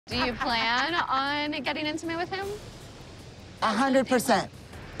Do you plan on getting intimate with him? 100%.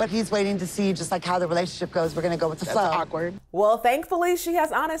 But he's waiting to see just like how the relationship goes. We're gonna go with the flow. That's awkward. Well, thankfully, she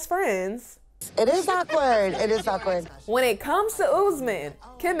has honest friends. It is awkward. It is awkward. When it comes to Usman,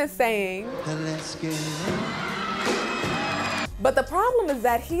 Kim is saying, but the problem is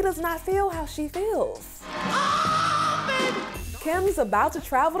that he does not feel how she feels. Kim's about to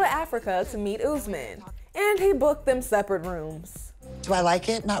travel to Africa to meet Usman, and he booked them separate rooms. Do I like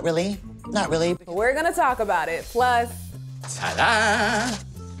it? Not really. Not really. We're gonna talk about it. Plus, ta-da!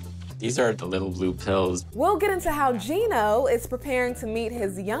 These are the little blue pills. We'll get into how Gino is preparing to meet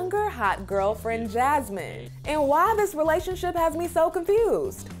his younger hot girlfriend, Jasmine, and why this relationship has me so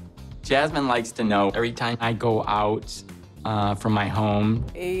confused. Jasmine likes to know every time I go out from my home.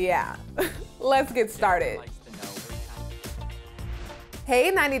 Yeah, let's get started.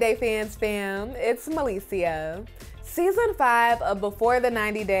 Hey 90 Day Fans fam, it's Melicia. Season 5 of Before the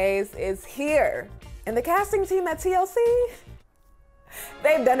 90 Days is here, and the casting team at TLC,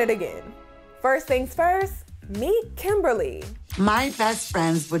 they've done it again. First things first, meet Kimberly. My best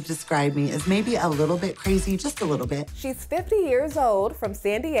friends would describe me as maybe a little bit crazy, just a little bit. She's 50 years old from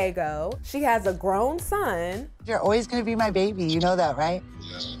San Diego. She has a grown son. You're always gonna be my baby, you know that, right?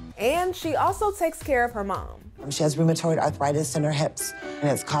 And she also takes care of her mom. She has rheumatoid arthritis in her hips,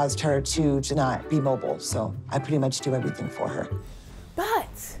 and it's caused her to not be mobile, so I pretty much do everything for her. But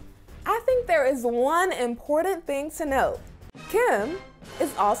I think there is one important thing to note. Kim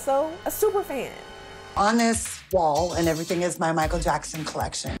is also a super fan. On this wall and everything is my Michael Jackson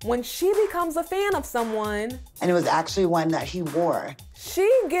collection. When she becomes a fan of someone, and it was actually one that he wore, she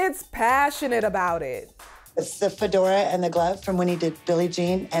gets passionate about it. It's the fedora and the glove from when he did Billie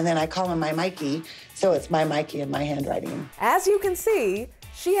Jean, and then I call him my Mikey, so it's my Mikey in my handwriting. As you can see,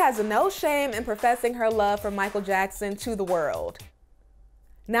 she has no shame in professing her love for Michael Jackson to the world.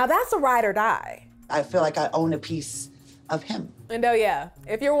 Now that's a ride or die. I feel like I own a piece of him. And oh yeah,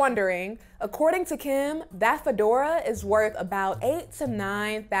 if you're wondering, according to Kim, that fedora is worth about $8,000 to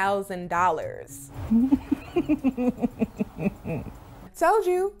 $9,000. Told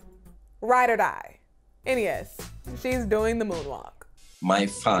you, ride or die. And yes, she's doing the moonwalk. My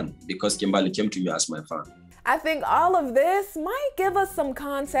fan, because Kimberly came to me as my fan. I think all of this might give us some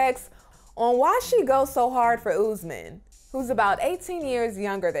context on why she goes so hard for Usman, who's about 18 years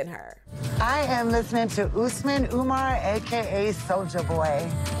younger than her. I am listening to Usman Umar, AKA Soulja Boy.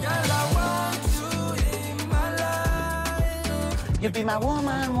 You be my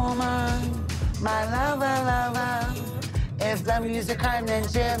woman, woman, my lover, lover. If the music come, then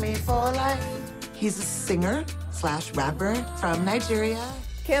cheer me for life. He's a singer/rapper from Nigeria.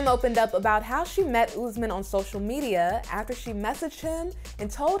 Kim opened up about how she met Usman on social media after she messaged him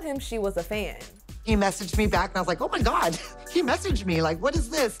and told him she was a fan. He messaged me back and I was like, oh my God, he messaged me, like, what is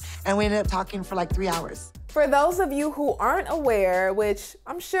this? And we ended up talking for like 3 hours. For those of you who aren't aware, which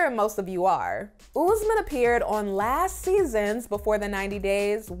I'm sure most of you are, Usman appeared on last season's Before the 90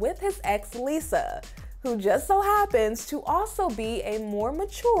 Days with his ex Lisa, who just so happens to also be a more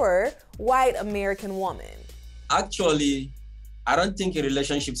mature white American woman. Actually, I don't think a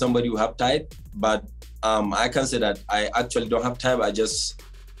relationship somebody will have type, but I can say that I actually don't have type.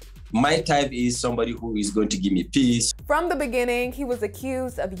 My type is somebody who is going to give me peace. From the beginning, he was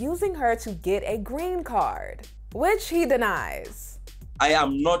accused of using her to get a green card, which he denies. I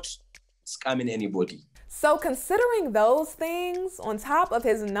am not scamming anybody. So considering those things on top of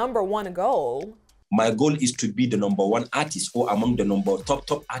his #1 goal, my goal is to be the #1 artist or among the top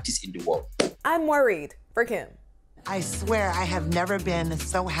artists in the world. I'm worried for Kim. I swear I have never been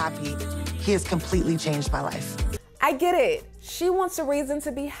so happy. He has completely changed my life. I get it. She wants a reason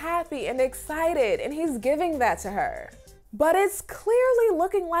to be happy and excited, and he's giving that to her. But it's clearly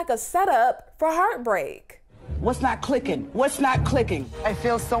looking like a setup for heartbreak. What's not clicking? What's not clicking? I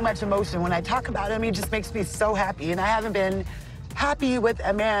feel so much emotion when I talk about him. He just makes me so happy, and I haven't been happy with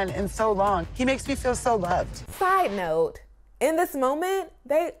a man in so long. He makes me feel so loved. Side note, in this moment,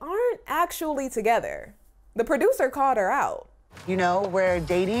 they aren't actually together. The producer called her out. You know, we're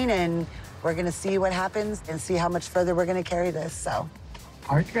dating and we're gonna see what happens and see how much further we're gonna carry this, so.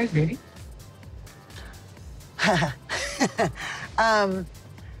 Aren't you guys dating?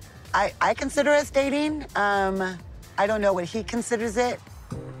 I consider us dating. I don't know what he considers it.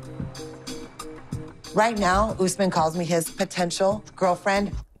 Right now, Usman calls me his potential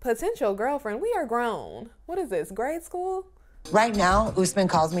girlfriend. Potential girlfriend? We are grown. What is this, grade school? Right now, Usman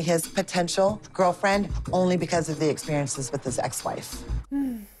calls me his potential girlfriend only because of the experiences with his ex-wife.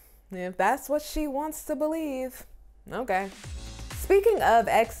 If that's what she wants to believe, okay. Speaking of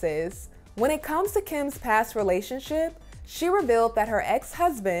exes, when it comes to Kim's past relationship, she revealed that her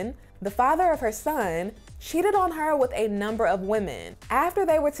ex-husband, the father of her son, cheated on her with a number of women after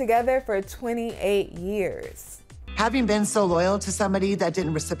they were together for 28 years. Having been so loyal to somebody that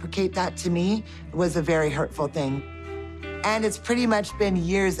didn't reciprocate that to me was a very hurtful thing. And it's pretty much been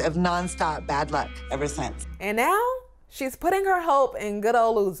years of nonstop bad luck ever since. And now, she's putting her hope in good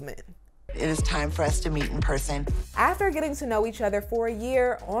old Usman. It is time for us to meet in person. After getting to know each other for a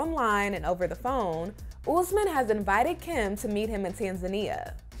year online and over the phone, Usman has invited Kim to meet him in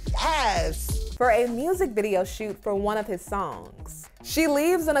Tanzania. Yes! For a music video shoot for one of his songs. She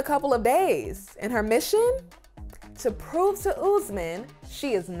leaves in a couple of days, and her mission? To prove to Usman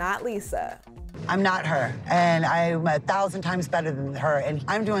she is not Lisa. I'm not her, and I'm 1,000 times better than her, and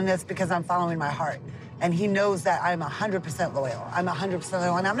I'm doing this because I'm following my heart. And he knows that I'm 100% loyal. I'm 100%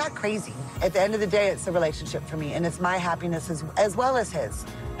 loyal, and I'm not crazy. At the end of the day, it's a relationship for me, and it's my happiness as well as his.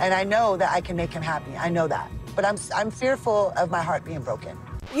 And I know that I can make him happy. I know that. But I'm fearful of my heart being broken.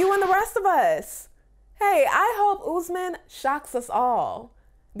 You and the rest of us. Hey, I hope Usman shocks us all,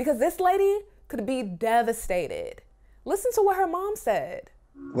 because this lady could be devastated. Listen to what her mom said.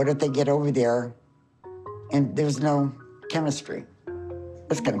 What if they get over there and there's no chemistry?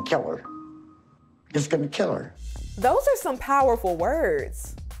 It's gonna kill her. It's gonna kill her. Those are some powerful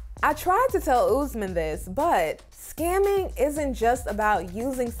words. I tried to tell Usman this, but scamming isn't just about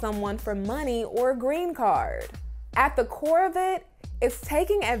using someone for money or a green card. At the core of it, it's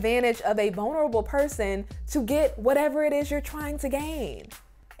taking advantage of a vulnerable person to get whatever it is you're trying to gain.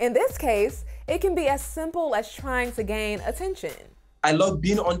 In this case, it can be as simple as trying to gain attention. I love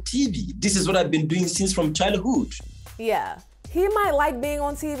being on TV. This is what I've been doing since from childhood. Yeah, he might like being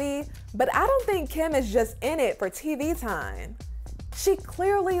on TV, but I don't think Kim is just in it for TV time. She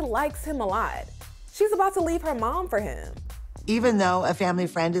clearly likes him a lot. She's about to leave her mom for him. Even though a family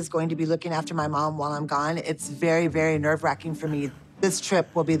friend is going to be looking after my mom while I'm gone, it's very, very nerve-wracking for me. This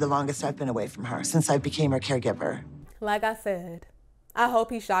trip will be the longest I've been away from her since I became her caregiver. Like I said, I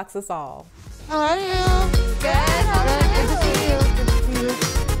hope he shocks us all. How are you? Good. How are you? Good to see you. Good to see you.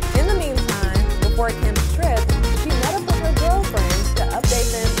 In the meantime, before Kim's trip, she met up with her girlfriends to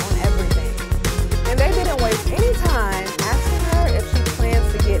update them on everything. And they didn't waste any time asking her if she plans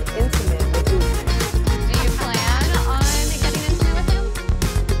to get intimate with Usman. Do you plan on getting intimate with him?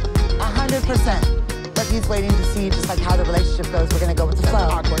 100%. But he's waiting to see just like how the relationship goes. We're gonna go with the flow.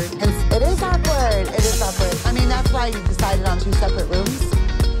 Awkward. And it is awkward. It is awkward. I mean, that's why you decided on 2 separate rooms.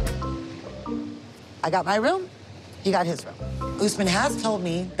 I got my room, he got his room. Usman has told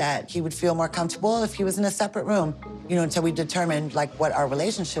me that he would feel more comfortable if he was in a separate room, you know, until we determined like what our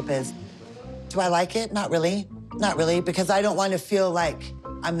relationship is. Do I like it? Not really. Not really, because I don't want to feel like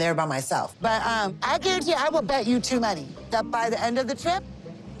I'm there by myself. But I guarantee I will bet you 2 money that by the end of the trip,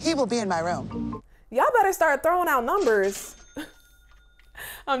 he will be in my room. Y'all better start throwing out numbers.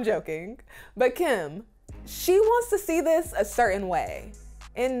 I'm joking. But Kim, she wants to see this a certain way.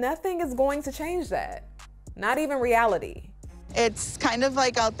 And nothing is going to change that. Not even reality. It's kind of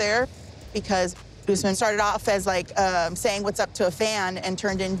like out there because Usman started off as like saying what's up to a fan and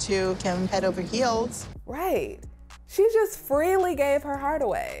turned into Kim head over heels. Right. She just freely gave her heart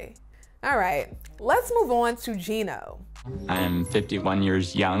away. All right, let's move on to Gino. I'm 51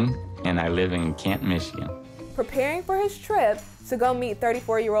 years young, and I live in Canton, Michigan. Preparing for his trip to go meet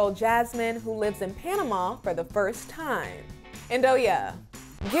 34-year-old Jasmine, who lives in Panama for the first time. And oh yeah,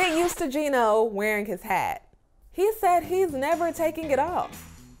 get used to Gino wearing his hat. He said he's never taking it off.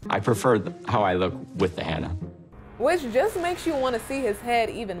 I prefer how I look with the hat on. Which just makes you want to see his head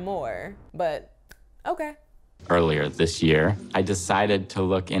even more, but okay. Earlier this year, I decided to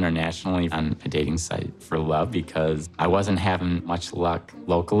look internationally on a dating site for love because I wasn't having much luck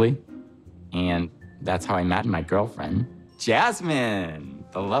locally. And that's how I met my girlfriend, Jasmine,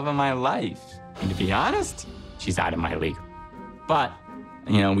 the love of my life. And to be honest, she's out of my league. But,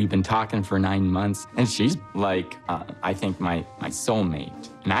 you know, we've been talking for 9 months, and she's like, I think my soulmate.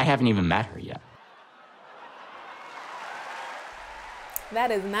 And I haven't even met her yet. That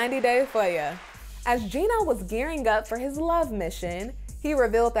is 90 days for you. As Gino was gearing up for his love mission, he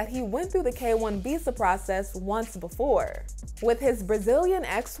revealed that he went through the K-1 visa process once before with his Brazilian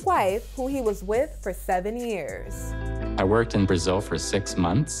ex-wife, who he was with for 7 years. I worked in Brazil for 6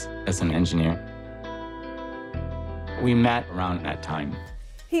 months as an engineer. We met around that time.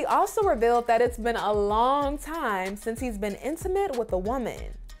 He also revealed that it's been a long time since he's been intimate with a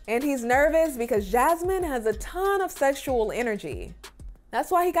woman. And he's nervous because Jasmine has a ton of sexual energy.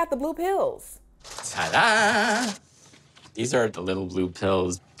 That's why he got the blue pills. Ta-da! These are the little blue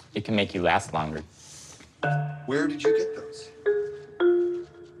pills. It can make you last longer. Where did you get those?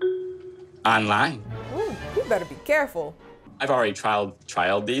 Online. Ooh. You better be careful. I've already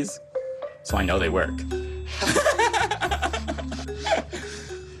trialed these, so I know they work.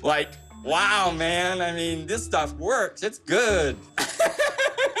 Like, wow, man, I mean, this stuff works, it's good.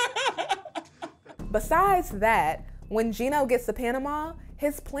 Besides that, when Gino gets to Panama,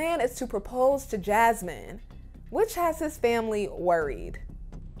 his plan is to propose to Jasmine, which has his family worried.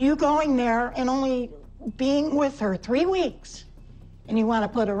 You going there and only being with her 3 weeks, and you want to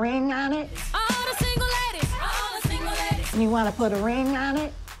put a ring on it? All the single ladies, all the single ladies. And you want to put a ring on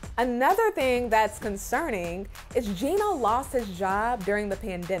it? Another thing that's concerning is Gino lost his job during the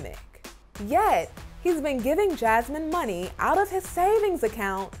pandemic. Yet, he's been giving Jasmine money out of his savings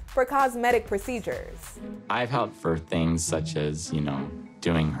account for cosmetic procedures. I've helped for things such as, you know,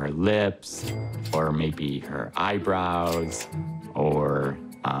 doing her lips, or maybe her eyebrows, or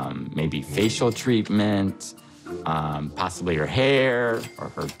maybe facial treatment, possibly her hair or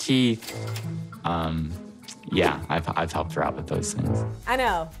her teeth. Yeah, I've helped her out with those things. I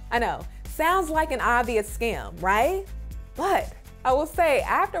know. Sounds like an obvious scam, right? But I will say,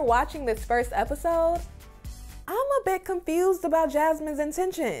 after watching this first episode, I'm a bit confused about Jasmine's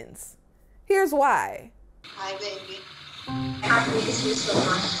intentions. Here's why. Hi, baby. I miss you so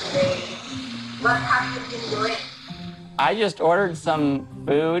much today. What have you been doing? I just ordered some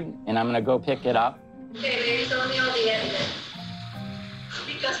food, and I'm gonna go pick it up. Okay, baby, it's only on the end.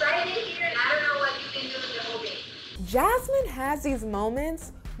 Because I didn't hear it, I don't know what you've been doing the whole day. Jasmine has these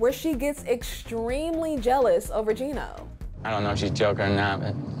moments where she gets extremely jealous over Gino. I don't know if she's joking or not,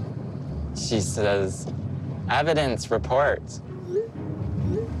 but she says, evidence reports.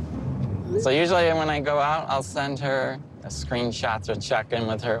 So usually when I go out, I'll send her screenshots or check in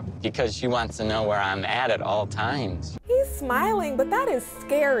with her because she wants to know where I'm at all times. He's smiling, but that is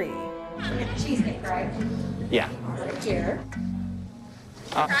scary. Cheesecake, right? Yeah. Right here.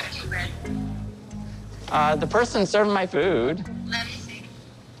 The person serving my food. Let me see.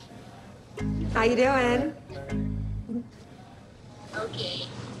 How you doing? Okay.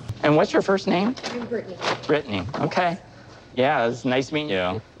 And what's your first name? I'm Brittany. Brittany, okay. Yeah, it's nice meeting you.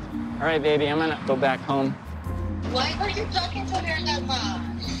 All right, baby, I'm gonna go back home. Why are you talking to her that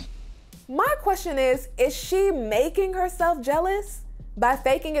much? My question is she making herself jealous by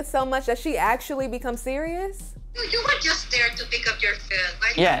faking it so much that she actually becomes serious? You were just there to pick up your food.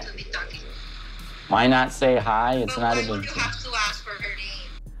 Why do you have to be talking? Why not say hi? It's But not why a big would you deal. have to ask for her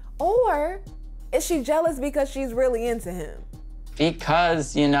name? Or is she jealous because she's really into him?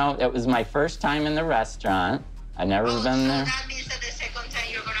 Because, you know, it was my first time in the restaurant. I've never been So there. that means that the second time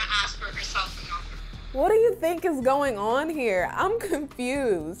you're gonna ask for her cell phone number. What do you think is going on here? I'm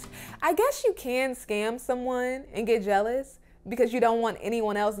confused. I guess you can scam someone and get jealous because you don't want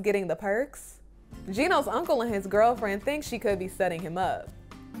anyone else getting the perks. Gino's uncle and his girlfriend think she could be setting him up.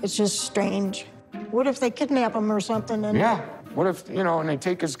 It's just strange. What if they kidnap him or something? And Yeah. What if, you know, and they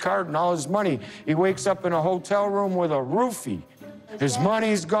take his card and all his money? He wakes up in a hotel room with a roofie. His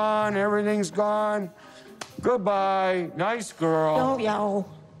money's gone, everything's gone. Goodbye, nice girl. Don't yell.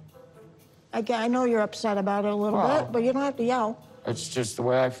 I know you're upset about it a little Well, bit, but you don't have to yell. It's just the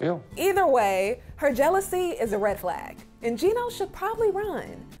way I feel. Either way, her jealousy is a red flag, and Gino should probably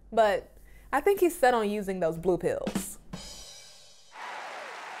run. But I think he's set on using those blue pills.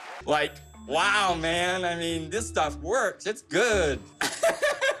 Like, wow, man, I mean, this stuff works, it's good.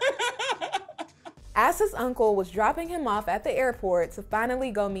 As his uncle was dropping him off at the airport to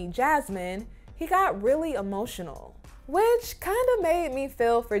finally go meet Jasmine, he got really emotional, which kind of made me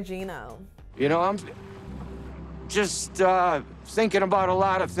feel for Gino. You know, I'm just thinking about a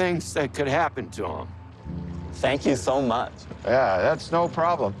lot of things that could happen to him. Thank you so much. Yeah, that's no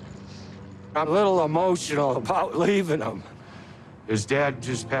problem. I'm a little emotional about leaving him. His dad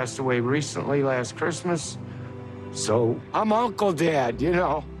just passed away recently, last Christmas. So I'm Uncle Dad, you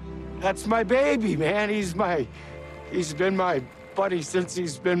know. That's my baby, man. He's been my buddy since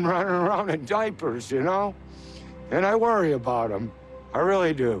he's been running around in diapers, you know? And I worry about him. I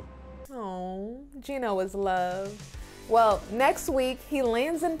really do. Oh, Gino is loved. Well, next week he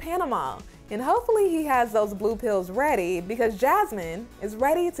lands in Panama, and hopefully he has those blue pills ready because Jasmine is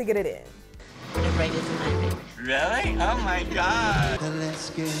ready to get it in. Really? Oh my God.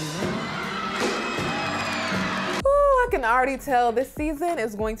 Ooh, I can already tell this season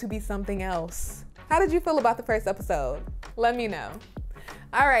is going to be something else. How did you feel about the first episode? Let me know.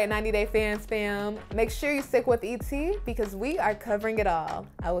 All right, 90 Day Fans fam, make sure you stick with ET because we are covering it all.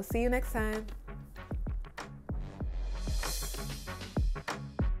 I will see you next time.